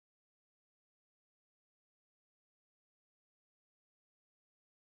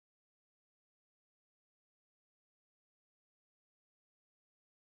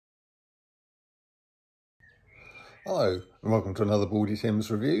Hello and welcome to another Baldy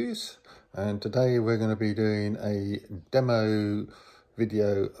Tim's Reviews, and today we're going to be doing a demo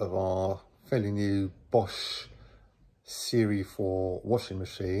video of our fairly new Bosch Serie 4 washing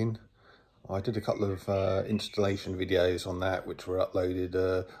machine. I did a couple of installation videos on that which were uploaded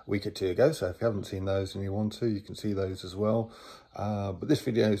a week or two ago, so if you haven't seen those and you want to, you can see those as well. But this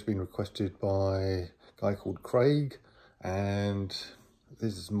video has been requested by a guy called Craig, and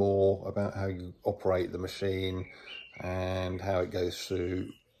this is more about how you operate the machine and how it goes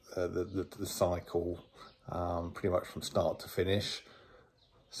through the cycle, pretty much from start to finish.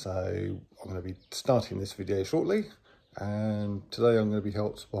 So I'm going to be starting this video shortly, and today I'm going to be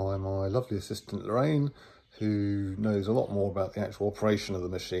helped by my lovely assistant Lorraine, who knows a lot more about the actual operation of the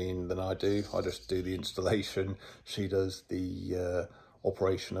machine than I do. I just do the installation, she does the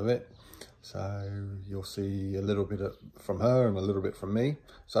operation of it. So you'll see a little bit from her and a little bit from me.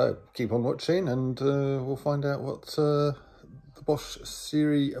 So keep on watching and we'll find out what the Bosch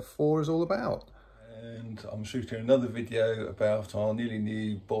Serie 4 is all about. And I'm shooting another video about our nearly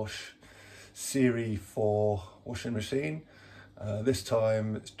new Bosch Serie 4 washing machine. This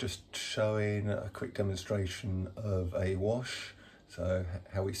time it's just showing a quick demonstration of a wash. So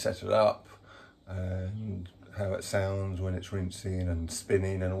how we set it up and how it sounds when it's rinsing and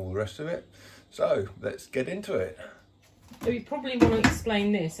spinning and all the rest of it. So let's get into it. So you probably want to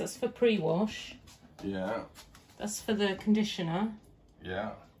explain this. That's for pre-wash. Yeah. That's for the conditioner.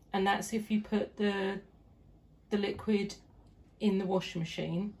 Yeah. And that's if you put the liquid in the washing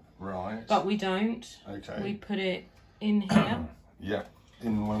machine. Right. But we don't. Okay. We put it in here. Yeah.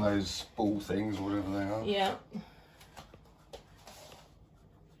 In one of those ball things, whatever they are. Yeah.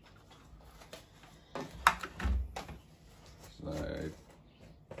 So,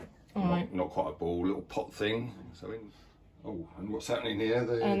 not quite a ball, little pot thing. So oh, and what's happening here?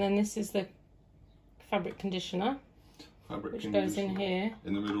 And then this is the fabric conditioner, which goes in here.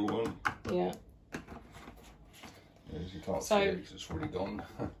 In the middle one. Yeah. As you can't see it because it's already gone.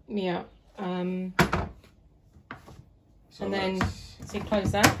 Yeah. So and then so you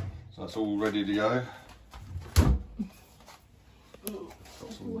close that. So that's all ready to go.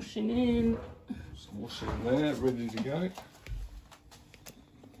 Got some washing in. Some washing in there, ready to go.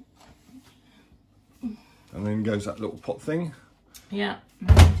 And then goes that little pot thing. Yeah, and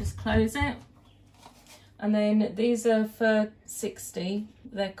then just close it. And then these are for 60,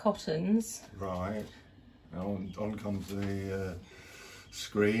 they're cottons. Right. Now on comes the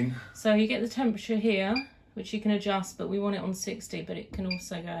screen. So you get the temperature here, which you can adjust, but we want it on 60, but it can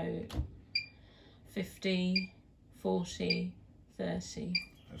also go 50, 40, 30.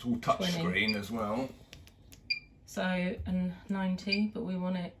 It's all touch screen as well. So, and 90, but we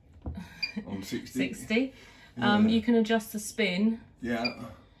want it on 60. 60. You can adjust the spin. Yeah.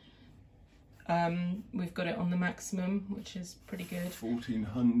 We've got it on the maximum, which is pretty good.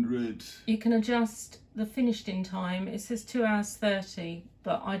 1400. You can adjust the finished in time. It says 2 hours 30,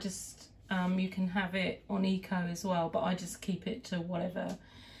 but I just you can have it on eco as well, but I just keep it to whatever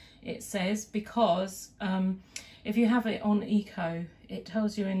it says, because if you have it on eco, it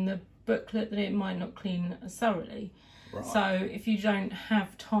tells you in the booklet that it might not clean as thoroughly. Right. So if you don't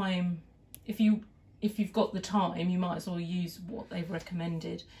have time, if you've got the time, you might as well use what they've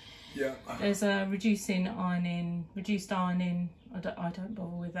recommended. Yeah. There's a reduced ironing. I don't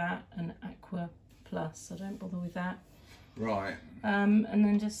bother with that, and Aqua Plus. I don't bother with that. Right. And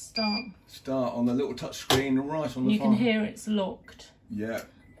then just start on the little touch screen right on the. You can hear it's locked. Yeah.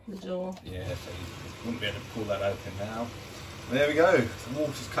 The door. Yeah, so you wouldn't be able to pull that open now. There we go. The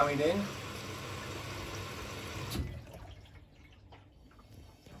water's coming in.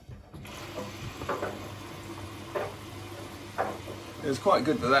 It's quite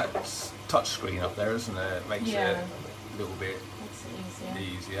good that that's touch screen up there, isn't it? It makes it a little bit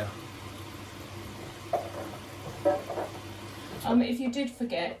easier. If you did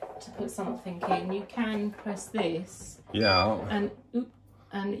forget to put something in, you can press this. Yeah.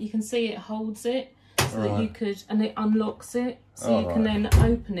 And you can see it holds it, so that you could, and it unlocks it, so you can then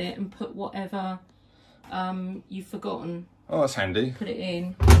open it and put whatever you've forgotten. Oh, that's handy. Put it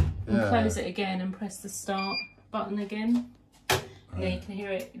in and close it again and press the start button again. Yeah, you can hear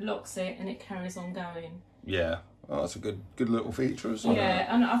it locks it and it carries on going. Yeah, well, that's a good little feature as well.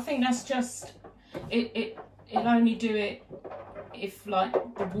 Yeah, and I think that's just it'll only do it if like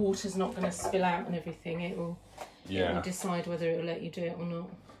the water's not going to spill out and everything. It will decide whether it will let you do it or not.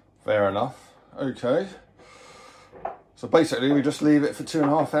 Fair enough. Okay. So basically, we just leave it for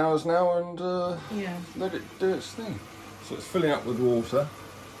 2.5 hours now and let it do its thing. So it's filling up with water.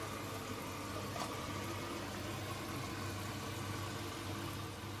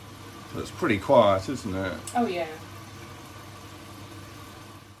 It's pretty quiet, isn't it? Oh yeah.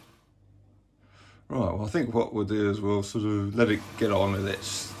 Right, well I think what we'll do is we'll sort of let it get on with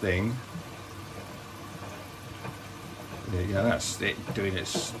its thing. There you go, that's it doing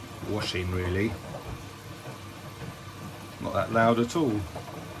its washing really. Not that loud at all.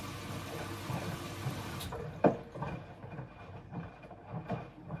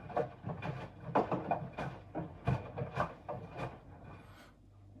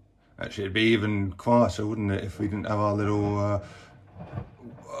 Actually, it'd be even quieter, wouldn't it, if we didn't have our little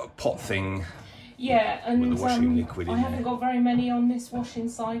pot thing. Yeah, and with the washing liquid in I haven't there. got very many on this washing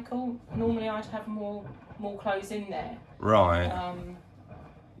cycle. Normally I'd have more clothes in there. Right.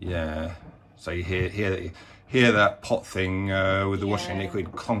 Yeah. So you hear that pot thing with the washing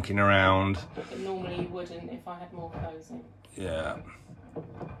liquid clonking around. But normally you wouldn't if I had more clothes in. Yeah.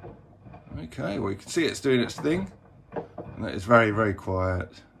 Okay, well you can see it's doing its thing. And it's very, very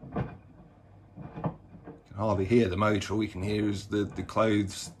quiet. You can hardly hear the motor. All we can hear is the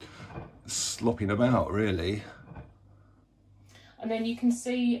clothes slopping about, really. And then you can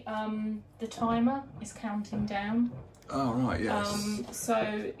see the timer is counting down. Oh, right, yes.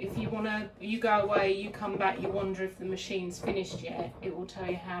 So if you go away, you come back, you wonder if the machine's finished yet, it will tell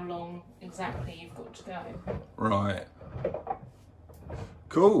you how long exactly you've got to go. Right.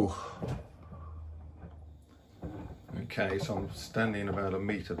 Cool. Okay, so I'm standing about 1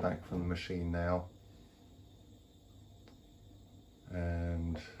 metre back from the machine now.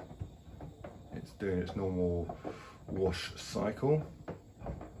 And it's doing its normal wash cycle.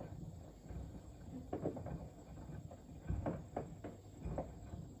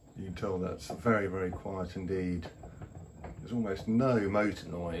 You can tell that's very, very quiet indeed. There's almost no motor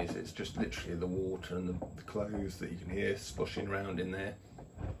noise, it's just literally the water and the clothes that you can hear sloshing around in there.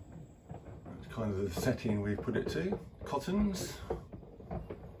 It's kind of the setting we've put it to, cottons.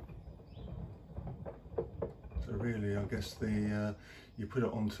 So really, I guess you put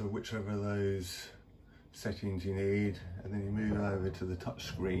it onto whichever of those settings you need, and then you move over to the touch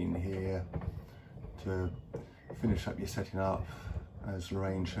screen here to finish up your setting up, as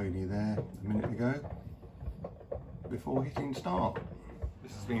Lorraine showed you there a minute ago, before hitting start.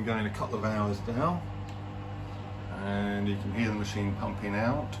 This has been going a couple of hours now, and you can hear the machine pumping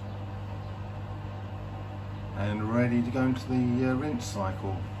out and ready to go into the rinse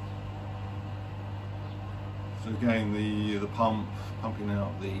cycle. So again, the pumping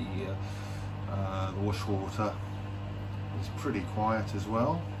out the wash water is pretty quiet as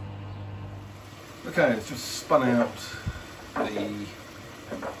well. Okay, it's just spun out the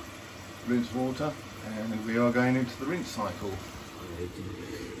rinse water and we are going into the rinse cycle. You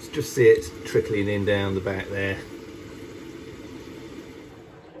can just see it trickling in down the back there.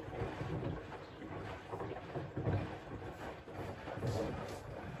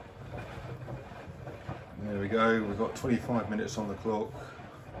 There we go, we've got 25 minutes on the clock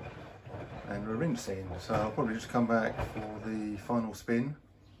and we're rinsing, so I'll probably just come back for the final spin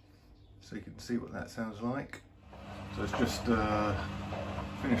so you can see what that sounds like. So it's just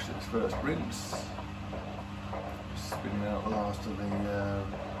finished its first rinse, just spinning out the last of the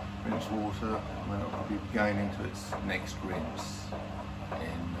rinse water, and then it'll be going into its next rinse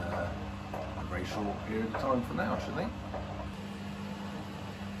in a very short period of time from now, I think.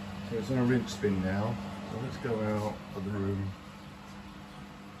 So it's on a rinse spin now. So let's go out of the room.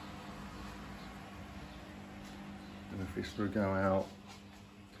 And if we sort of go out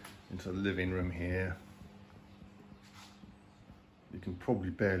into the living room here, you can probably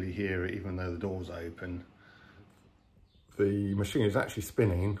barely hear it even though the door's open. The machine is actually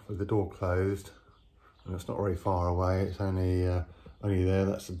spinning with the door closed, and it's not very far away. It's only there.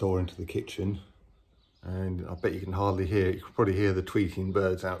 That's the door into the kitchen. And I bet you can hardly hear it. You can probably hear the tweeting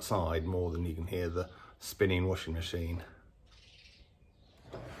birds outside more than you can hear the spinning washing machine.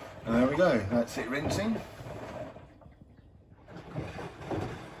 And there we go, that's it rinsing.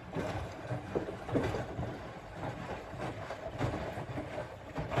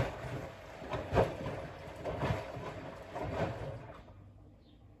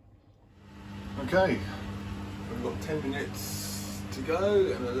 Okay, we've got 10 minutes to go,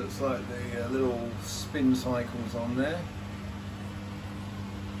 and it looks like the little spin cycle's on there.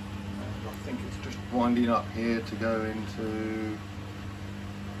 And I think it's just winding up here to go into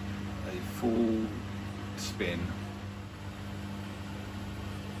a full spin.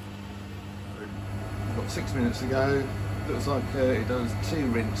 We've got 6 minutes to go. Looks like it does 2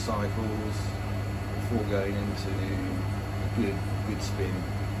 rinse cycles before going into a good spin.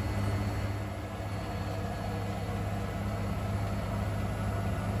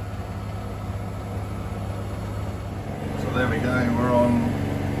 There we go,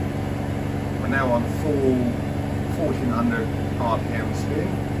 we're now on full 1400 RPM spin.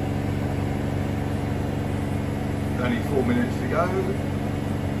 only 4 minutes to go.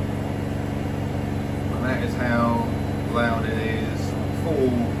 And that is how loud it is. Full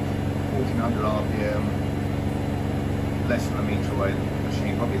 1400 RPM. Less than a metre away, the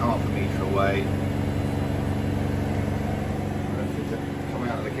machine, probably half a metre away. Come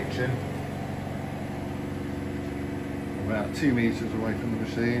out of the kitchen. About 2 metres away from the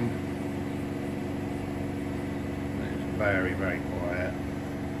machine. It's very, very quiet.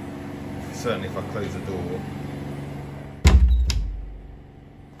 Certainly if I close the door.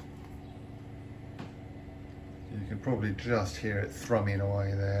 You can probably just hear it thrumming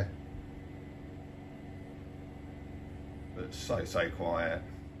away there. But it's so quiet.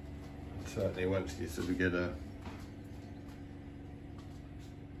 Certainly once you sort of get a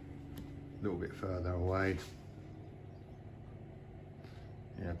little bit further away.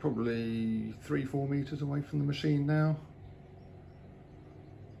 Yeah, probably 3-4 metres away from the machine now.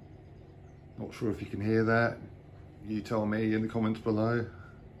 Not sure if you can hear that. You tell me in the comments below.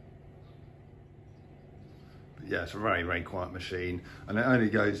 But yeah, it's a very, very quiet machine, and it only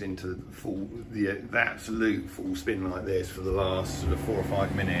goes into the absolute full spin like this for the last sort of 4 or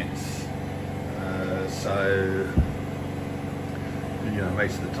 5 minutes. So you know,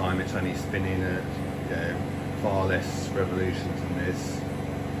 most of the time it's only spinning at far less revolutions than this,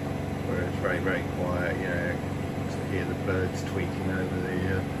 where it's very, very quiet. You know, you hear the birds tweeting over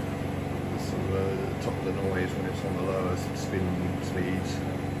the sort of the top of the noise when it's on the lowest spin speeds.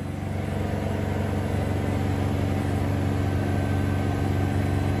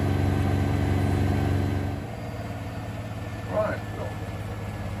 Right, got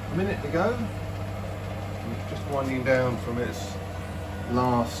a minute to go. It's just winding down from its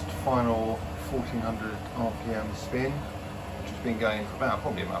last final 1400 RPM spin, which has been going for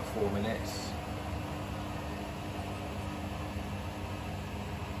probably about 4 minutes.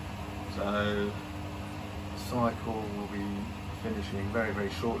 So the cycle will be finishing very, very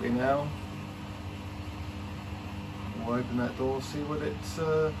shortly now. We'll open that door, see what what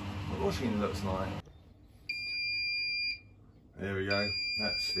the washing looks like. There we go,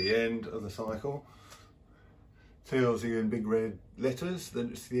 that's the end of the cycle. Tells you in big red letters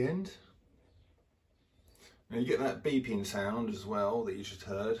that it's the end. Now you get that beeping sound as well that you just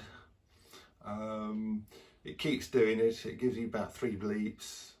heard. It keeps doing it, it gives you about 3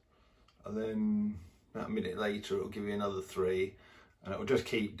 bleeps, and then about a minute later it'll give you another 3, and it'll just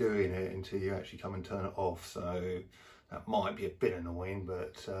keep doing it until you actually come and turn it off. So that might be a bit annoying,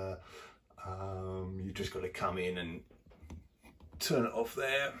 but you just got to come in and turn it off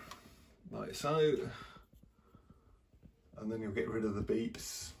there, like so. And then you'll get rid of the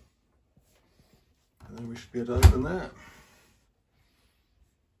beeps, and then we should be able to open that.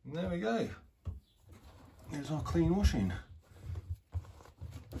 And there we go. There's our clean washing.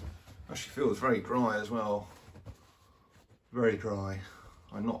 Actually feels very dry as well. Very dry.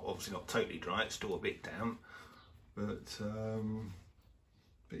 I'm obviously not totally dry, it's still a bit damp, but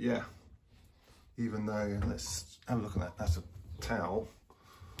yeah. Even though, let's have a look at that. That's a towel.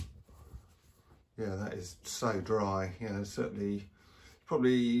 Yeah, that is so dry. Yeah, certainly,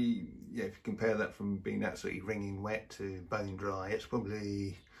 probably, yeah, if you compare that from being absolutely wringing wet to bone dry, it's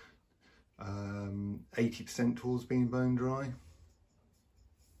probably 80% towards being bone dry.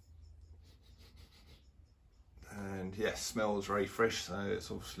 And yes, smells very fresh, so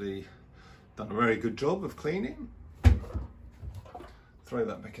it's obviously done a very good job of cleaning. Throw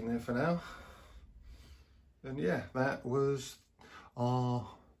that back in there for now. And yeah, that was our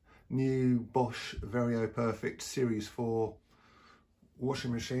new Bosch Serie Perfect Series 4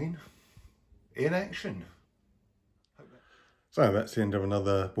 washing machine in action. So that's the end of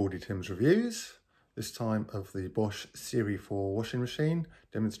another Baldy Tim's reviews, this time of the Bosch Serie 4 washing machine,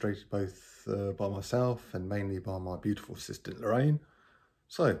 demonstrated both by myself and mainly by my beautiful assistant Lorraine.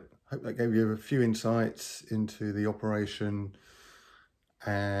 So hope that gave you a few insights into the operation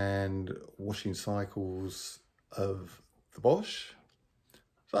and washing cycles of the Bosch.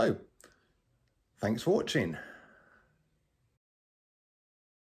 So, thanks for watching.